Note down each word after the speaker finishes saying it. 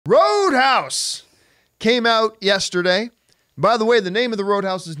Roadhouse came out yesterday. By the way, the name of the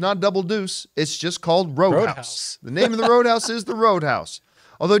Roadhouse is not Double Deuce. It's just called Roadhouse. The name of the Roadhouse is the Roadhouse.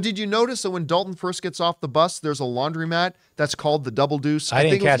 Although, did you notice that when Dalton first gets off the bus, there's a laundromat that's called the Double Deuce? I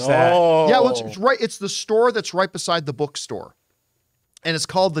didn't catch that. Yeah, well, it's right. It's the store that's right beside the bookstore. And it's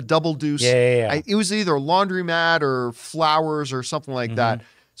called the Double Deuce. Yeah. It was either laundromat or flowers or something like that.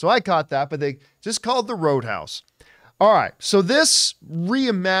 So I caught that, but they just called the Roadhouse. All right. So this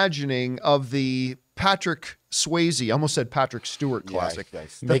reimagining of the Patrick Swayze, I almost said Patrick Stewart classic.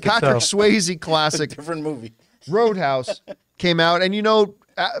 Yes. The Patrick Swayze classic. Different movie. Roadhouse came out. And, you know,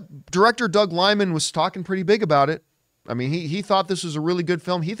 director Doug Liman was talking pretty big about it. I mean, he thought this was a really good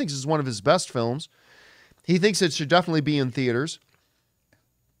film. He thinks it's one of his best films. He thinks it should definitely be in theaters.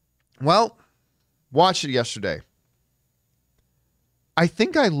 Well, watched it yesterday. I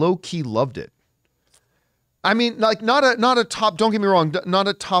think I low-key loved it. I mean, like not a top, don't get me wrong, not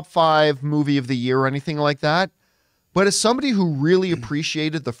a top 5 movie of the year or anything like that. But as somebody who really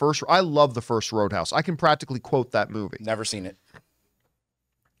appreciated the first, I love the first Roadhouse. I can practically quote that movie. Never seen it.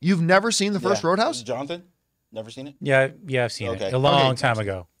 You've never seen the first Roadhouse? Jonathan? Never seen it? Yeah, I've seen it. A long time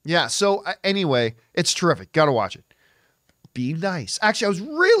ago. Yeah, so anyway, it's terrific. Got to watch it. Be nice. Actually, I was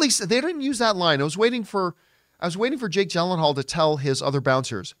really, they didn't use that line. I was waiting for Jake Gyllenhaal to tell his other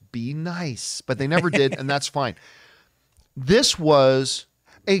bouncers, be nice, but they never did, and that's fine. This was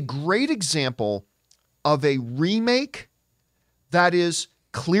a great example of a remake that is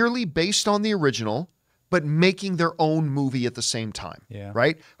clearly based on the original, but making their own movie at the same time. Yeah.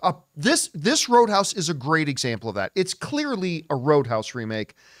 Right? This Roadhouse is a great example of that. It's clearly a Roadhouse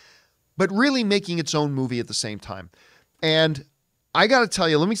remake, but really making its own movie at the same time. And I got to tell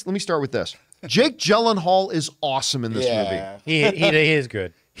you, let me start with this. Jake Gyllenhaal is awesome in this movie. He is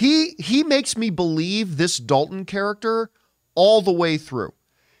good. He makes me believe this Dalton character all the way through.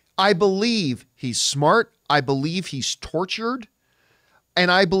 I believe he's smart. I believe he's tortured. And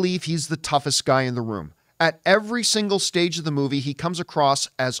I believe he's the toughest guy in the room. At every single stage of the movie, he comes across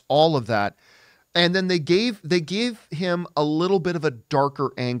as all of that. And then they gave him a little bit of a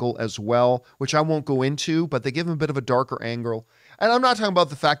darker angle as well, which I won't go into, but they give him a bit of a darker angle. And I'm not talking about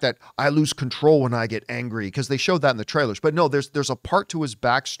the fact that I lose control when I get angry, because they showed that in the trailers. But no, there's a part to his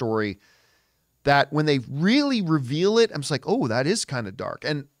backstory that when they really reveal it, I'm just like, oh, that is kind of dark.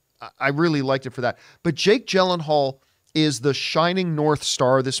 And I really liked it for that. But Jake Gyllenhaal is the shining North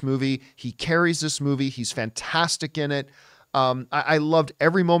Star of this movie. He carries this movie. He's fantastic in it. I loved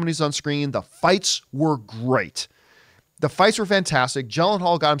every moment he's on screen. The fights were great. The fights were fantastic.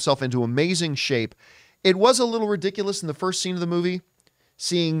 Gyllenhaal got himself into amazing shape. It was a little ridiculous in the first scene of the movie,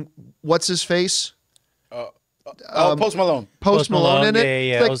 seeing what's his face. Post Malone. Post Malone in it.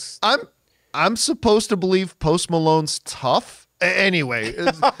 Yeah. Like, I'm supposed to believe Post Malone's tough. Anyway,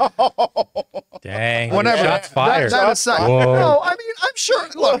 dang, whatever. Shots fired. That aside, no, I mean, I'm sure.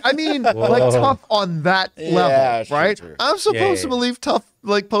 Look, I mean, like tough on that level, right? True. I'm supposed to believe tough,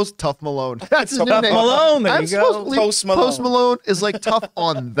 like Tough Malone. That's his new name. Malone. There I'm you supposed go. to believe Post Malone is like tough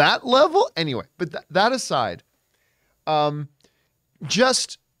on that level. Anyway, but that aside,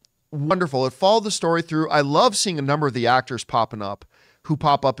 just wonderful. It followed the story through. I love seeing a number of the actors who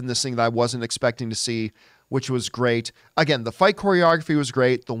pop up in this thing that I wasn't expecting to see, which was great. Again, the fight choreography was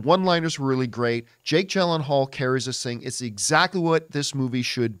great. The one-liners were really great. Jake Gyllenhaal carries this thing. It's exactly what this movie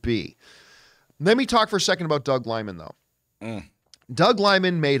should be. Let me talk for a second about Doug Liman, though. Doug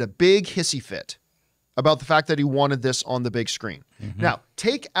Liman made a big hissy fit about the fact that he wanted this on the big screen. Now,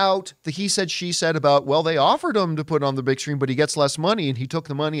 take out the he said, she said about, well, they offered him to put it on the big screen, but he gets less money, and he took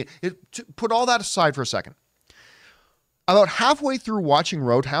the money. Put all that aside for a second. About halfway through watching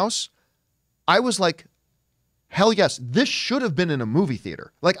Roadhouse, I was like, hell yes, this should have been in a movie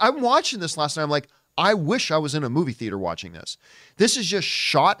theater. Like, I'm watching this last night. I'm like, I wish I was in a movie theater watching this. This is just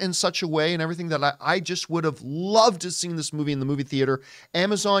shot in such a way and everything that I just would have loved to have seen this movie in the movie theater.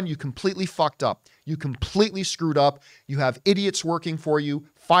 Amazon, you completely fucked up. You completely screwed up. You have idiots working for you.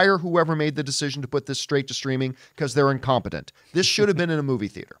 Fire whoever made the decision to put this straight to streaming because they're incompetent. This should have been in a movie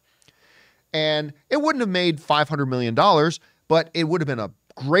theater. And it wouldn't have made $500 million, but it would have been a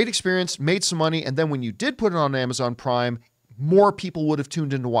great experience, made some money, and then when you did put it on Amazon Prime, more people would have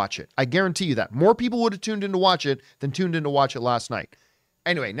tuned in to watch it. I guarantee you that. More people would have tuned in to watch it than tuned in to watch it last night.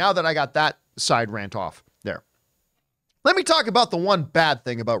 Anyway, now that I got that side rant off there, let me talk about the one bad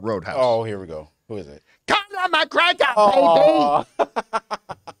thing about Roadhouse. Oh, here we go. Who is it? Conor McGregor, baby!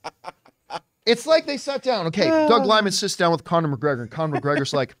 It's like they sat down. Okay, Doug Liman sits down with Conor McGregor, and Conor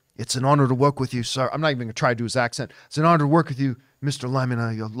McGregor's like, it's an honor to work with you, sir. I'm not even going to try to do his accent. It's an honor to work with you, Mr. Liman.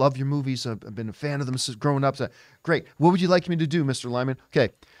 I love your movies. I've been a fan of them since growing up. So, great. What would you like me to do, Mr. Liman?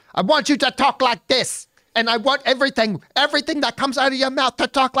 Okay. I want you to talk like this. And I want everything that comes out of your mouth to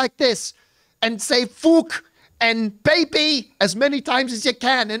talk like this. And say fook and baby as many times as you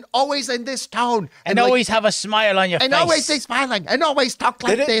can, and always in this tone. And always have a smile on your face. And always say smiling, and always talk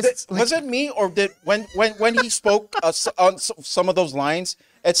like this. Was it me, or did when he spoke on some of those lines,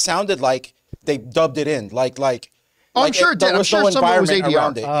 it sounded like they dubbed it in, like. Oh, I'm sure it did. I'm sure some of it was ADR.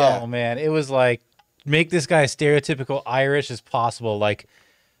 Around it. Oh man, it was like make this guy as stereotypical Irish as possible. Like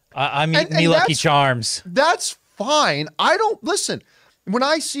I'm eating me Lucky Charms. That's fine. I don't listen. When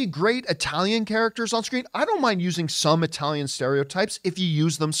I see great Italian characters on screen, I don't mind using some Italian stereotypes if you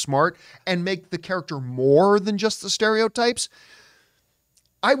use them smart and make the character more than just the stereotypes.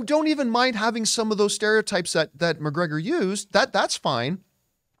 I don't even mind having some of those stereotypes that McGregor used. That's fine.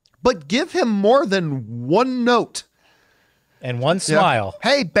 But give him more than one note. And one smile.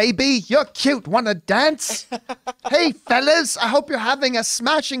 Yeah. Hey, baby, you're cute. Want to dance? Hey, fellas, I hope you're having a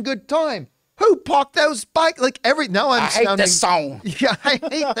smashing good time. Who parked those bikes? Like now I'm sounding. I hate this song. Yeah, I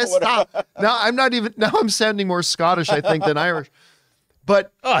hate this song. Now I'm sounding more Scottish, I think, than Irish.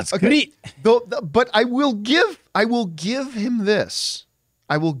 But it's great. But I will give him this.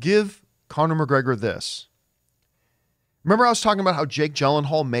 I will give Conor McGregor this. Remember I was talking about how Jake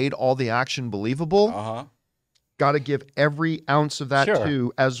Gyllenhaal made all the action believable? Uh-huh. Got to give every ounce of that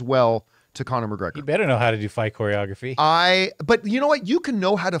too as well to Conor McGregor. You better know how to do fight choreography. But you know what? You can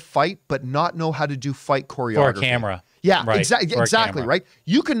know how to fight, but not know how to do fight choreography. For a camera. Yeah, right. Exactly, right?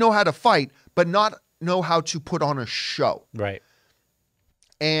 You can know how to fight, but not know how to put on a show. Right.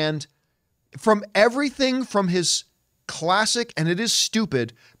 And from everything from his classic, and it is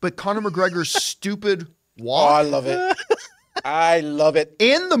stupid, but Conor McGregor's stupid walk. Oh, I love it. I love it.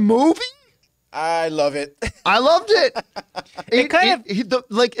 In the movie? I love it. I loved it.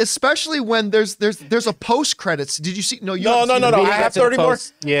 Especially when there's a post credits. Did you see? No. I have 30 more.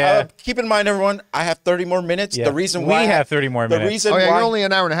 Yeah. Keep in mind, everyone. I have 30 more minutes. Yeah. The reason why we have 30 more minutes. The reason why, you're only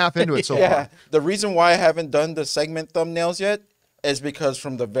an hour and a half into it so far. The reason why I haven't done the segment thumbnails yet is because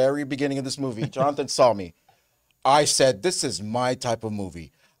from the very beginning of this movie, Jonathan saw me. I said, "This is my type of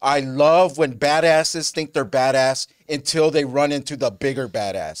movie." I love when badasses think they're badass until they run into the bigger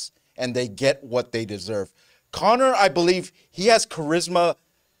badass. And they get what they deserve. Conor, I believe, he has charisma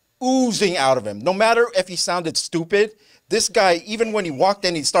oozing out of him. No matter if he sounded stupid, this guy, even when he walked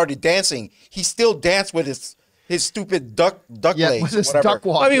in, he started dancing. He still danced with his stupid duck legs. With his duck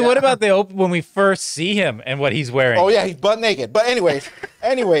walk. I mean, what about when we first see him and what he's wearing? Oh yeah, he's butt naked. But anyways,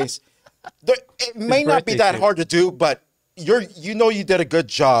 it may not be that hard to do, but you did a good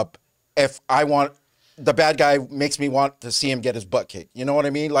job. If the bad guy makes me want to see him get his butt kicked. You know what I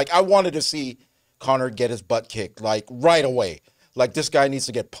mean? Like, I wanted to see Conor get his butt kicked, like, right away. Like, this guy needs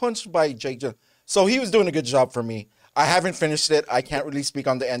to get punched by Jake. So he was doing a good job for me. I haven't finished it. I can't really speak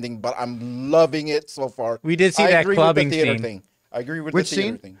on the ending, but I'm loving it so far. We did see that clubbing scene. I agree with Which the theater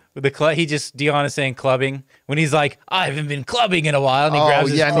scene? thing. With the Dion is saying clubbing. When he's like, I haven't been clubbing in a while. And he grabs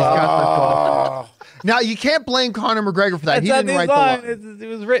his club. He's got the club. Now, you can't blame Conor McGregor for that. He didn't write the line. It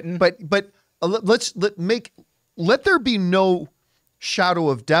was written. But let there be no shadow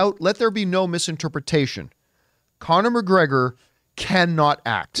of doubt. Let there be no misinterpretation. Conor McGregor cannot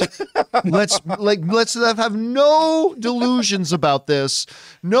act. Let's have no delusions about this.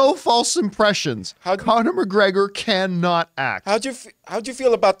 No false impressions. Conor McGregor cannot act. How'd you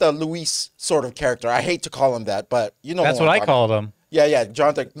feel about the Luis sort of character? I hate to call him that, but you know that's what I called him. Yeah,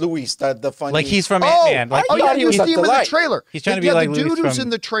 Jonathan Luis, the funny. Like he's from Ant-Man. Like, I thought he was in the trailer. He's trying to be like the dude Luis who's from... in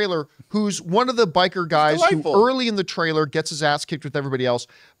the trailer, who's one of the biker guys who early in the trailer gets his ass kicked with everybody else.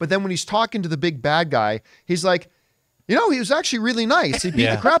 But then when he's talking to the big bad guy, he's like, he was actually really nice. He beat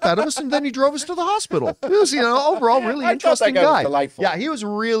the crap out of us, and then he drove us to the hospital. He was, overall really interesting guy. Yeah, he was a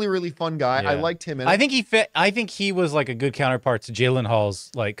really, really fun guy. Yeah. I liked him. I think he fit. I think he was like a good counterpart to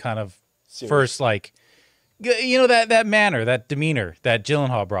Gyllenhaal's like kind of first like. That manner, that demeanor that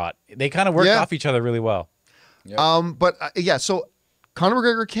Gyllenhaal brought. They kind of worked off each other really well. Yeah. So Conor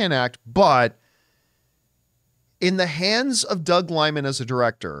McGregor can act, but in the hands of Doug Liman as a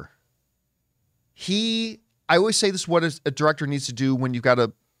director, I always say this is what a director needs to do when you've got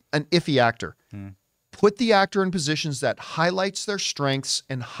an iffy actor. Put the actor in positions that highlights their strengths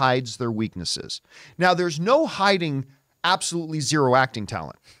and hides their weaknesses. Now, there's no hiding absolutely zero acting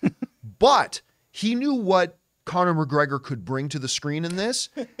talent, but he knew what Conor McGregor could bring to the screen in this,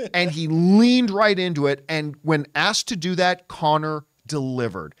 and he leaned right into it. And when asked to do that, Conor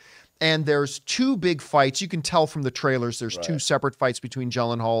delivered. And there's two big fights. You can tell from the trailers there's two separate fights between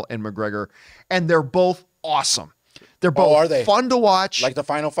Gyllenhaal and McGregor, and they're both awesome. They're both fun to watch. Like the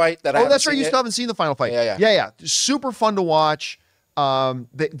final fight that I haven't that's right. seen You yet? still haven't seen the final fight. Yeah. Super fun to watch.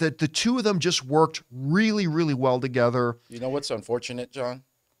 The two of them just worked really, really well together. You know what's unfortunate, John,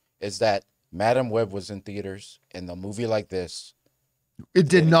 is that Madam Web was in theaters, and a movie like this, it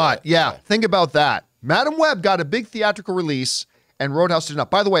did not. Yeah, think about that. Madam Web got a big theatrical release, and Roadhouse did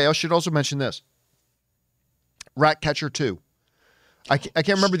not. By the way, I should also mention this: Ratcatcher 2. I can't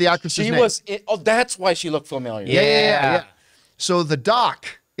remember the actress's name. That's why she looked familiar. Yeah. So the doc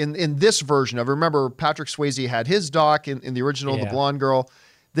in this version of, remember, Patrick Swayze had his doc in the original, the blonde girl.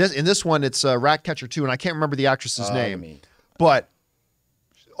 In this one, it's Ratcatcher 2, and I can't remember the actress's name. But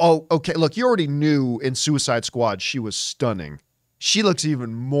okay, look, you already knew in Suicide Squad she was stunning. She looks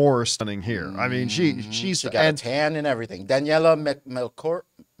even more stunning here. I mean, she got a tan and everything. Daniela Melchior.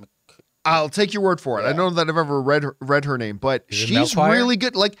 I'll take your word for it. I don't know that I've ever read her name, but she's really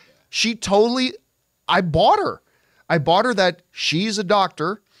good. Like, she totally, I bought her. I bought her that she's a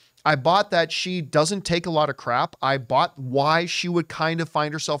doctor. I bought that she doesn't take a lot of crap. I bought why she would kind of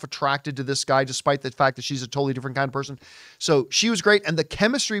find herself attracted to this guy, despite the fact that she's a totally different kind of person. So she was great. And the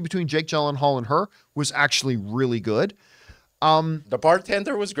chemistry between Jake Gyllenhaal and her was actually really good. The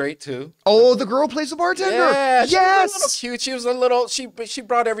bartender was great too. Oh, the girl plays the bartender. Yeah, she was a little cute. She was a little. She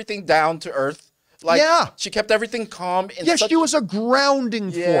brought everything down to earth. Like, she kept everything calm. She was a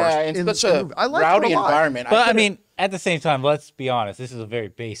grounding force in such a rowdy environment. But I mean, at the same time, let's be honest. This is a very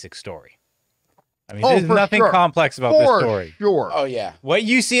basic story. I mean, there's nothing complex about this story. Sure. Oh yeah. What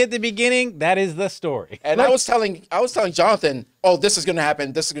you see at the beginning, that is the story. And I was telling Jonathan, oh, this is gonna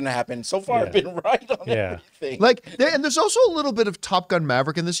happen. This is gonna happen. So far, I've been right on everything. Like, and there's also a little bit of Top Gun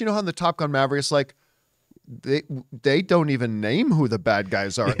Maverick in this. You know how in the Top Gun Maverick, it's like they don't even name who the bad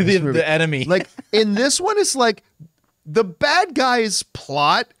guys are. The enemy. Like in this one, it's like the bad guy's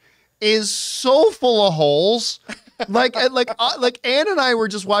plot is so full of holes. Like Ann and I were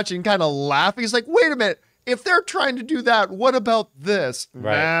just watching, kind of laughing. He's like, wait a minute. If they're trying to do that, what about this?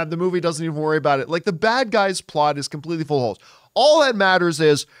 Right. Nah, the movie doesn't even worry about it. Like, the bad guy's plot is completely full of holes. All that matters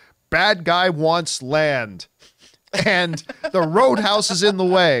is bad guy wants land. And the roadhouse is in the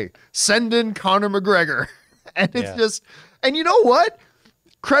way. Send in Conor McGregor. And it's just, and you know what?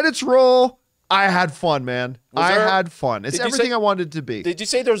 Credits roll. I had fun, man. I had fun. It's everything I wanted it to be. Did you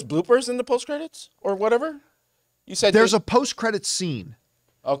say there's bloopers in the post-credits or whatever? You said there's a post-credit scene.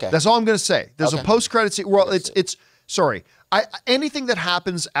 Okay. That's all I'm going to say. There's a post-credit scene. Well, it's sorry. Anything that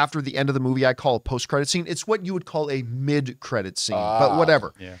happens after the end of the movie, I call a post-credit scene. It's what you would call a mid-credit scene, but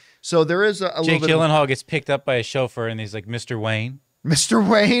whatever. Yeah. So there is a little bit. Jake Gyllenhaal gets picked up by a chauffeur, and he's like, Mr. Wayne. Mr.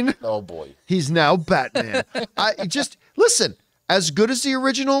 Wayne. Oh, boy. He's now Batman. Just listen, as good as the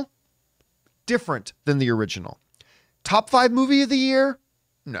original, different than the original. Top 5 movie of the year?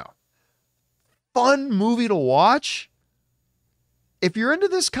 No. Fun movie to watch? If you're into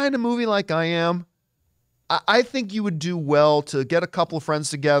this kind of movie like I am, I think you would do well to get a couple of friends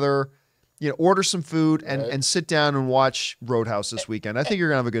together, order some food and sit down and watch Roadhouse this weekend. I think you're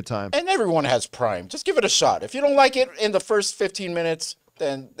going to have a good time. And everyone has Prime. Just give it a shot. If you don't like it in the first 15 minutes,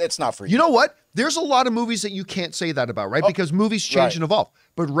 then it's not for you. You know what? There's a lot of movies that you can't say that about, right? Because movies change and evolve.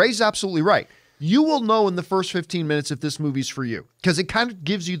 But Ray's absolutely right. You will know in the first 15 minutes if this movie's for you, because it kind of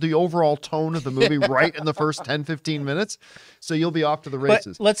gives you the overall tone of the movie right in the first 10, 15 minutes. So you'll be off to the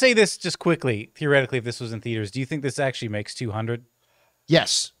races. But let's say this just quickly, theoretically, if this was in theaters, do you think this actually makes 200?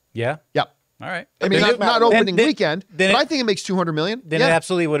 Yes. Yeah? Yep. All right. I mean, not opening weekend, but I think it makes 200 million. Then it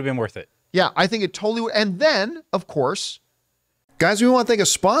absolutely would have been worth it. Yeah, I think it totally would. And then, of course, guys, we want to thank a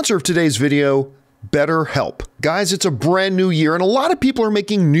sponsor of today's video, BetterHelp. Guys, it's a brand new year, and a lot of people are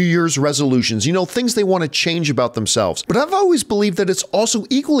making New Year's resolutions, things they want to change about themselves. But I've always believed that it's also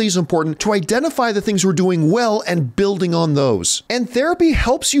equally as important to identify the things we're doing well and building on those. And therapy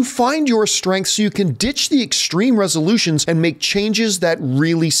helps you find your strengths so you can ditch the extreme resolutions and make changes that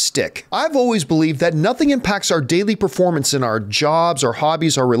really stick. I've always believed that nothing impacts our daily performance in our jobs, our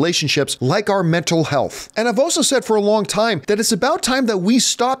hobbies, our relationships like our mental health. And I've also said for a long time that it's about time that we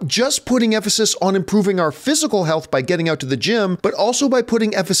stop just putting emphasis on improving our physical health by getting out to the gym, but also by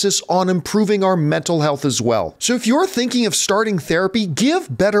putting emphasis on improving our mental health as well. So if you're thinking of starting therapy, give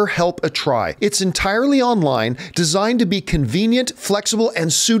BetterHelp a try. It's entirely online, designed to be convenient, flexible,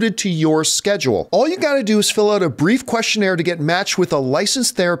 and suited to your schedule. All you gotta do is fill out a brief questionnaire to get matched with a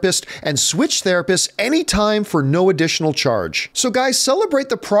licensed therapist and switch therapists anytime for no additional charge. So guys, celebrate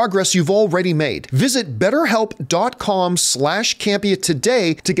the progress you've already made. Visit betterhelp.com/Campea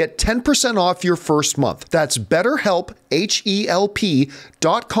today to get 10% off your first month. That's BetterHelp,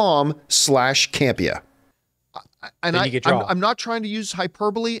 HELP.com/Campea. And I'm not trying to use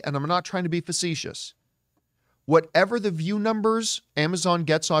hyperbole, and I'm not trying to be facetious. Whatever the view numbers Amazon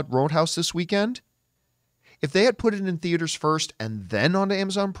gets on Roadhouse this weekend, If they had put it in theaters first and then onto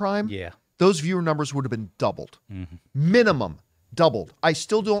Amazon Prime, Yeah. those viewer numbers would have been doubled. Minimum doubled. I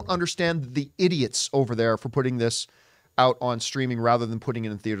still don't understand the idiots over there for putting this out on streaming rather than putting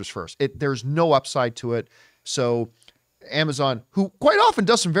it in theaters first. There's no upside to it. So Amazon, who quite often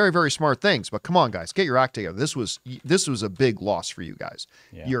does some very, very smart things, but come on, guys, get your act together. This was a big loss for you guys.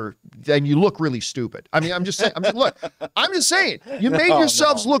 Yeah. You look really stupid. I mean, I'm just saying. I'm just saying. You made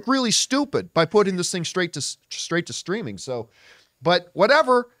yourselves look really stupid by putting this thing straight to streaming. So, but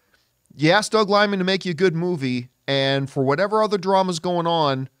whatever. You asked Doug Liman to make you a good movie, and for whatever other drama's going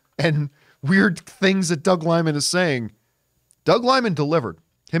on and weird things that Doug Liman is saying, Doug Liman delivered.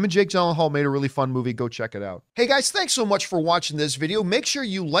 Him and Jake Gyllenhaal made a really fun movie. Go check it out. Hey guys, thanks so much for watching this video. Make sure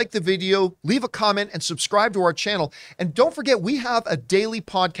you like the video, leave a comment, and subscribe to our channel. And don't forget, we have a daily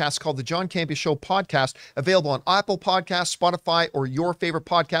podcast called the John Campea Show podcast, available on Apple Podcasts, Spotify, or your favorite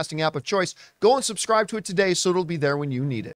podcasting app of choice. Go and subscribe to it today so it'll be there when you need it.